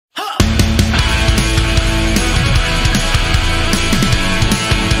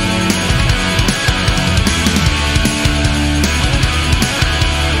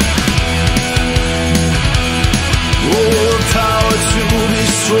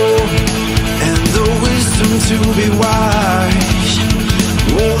know, and the wisdom to be wise.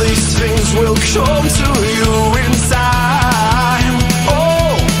 All these things will come to you in time.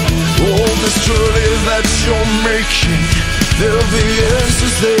 Oh, all this journey that you're making, there'll be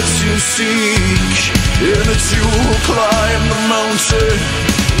answers that you seek. And it's you who climb the mountain,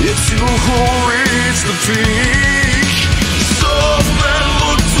 it's you who reach the peak. So then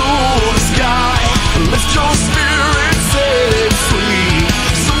look to the sky, lift your spirit, set free.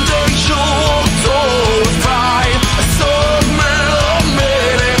 Someday you'll walk glorified, a soul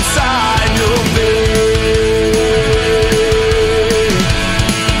made inside your bed.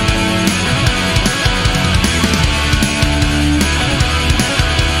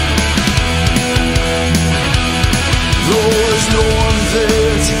 Though there's no one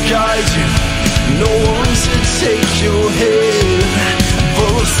there to guide you, no one to take your hand,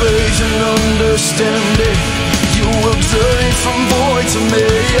 but faith and understanding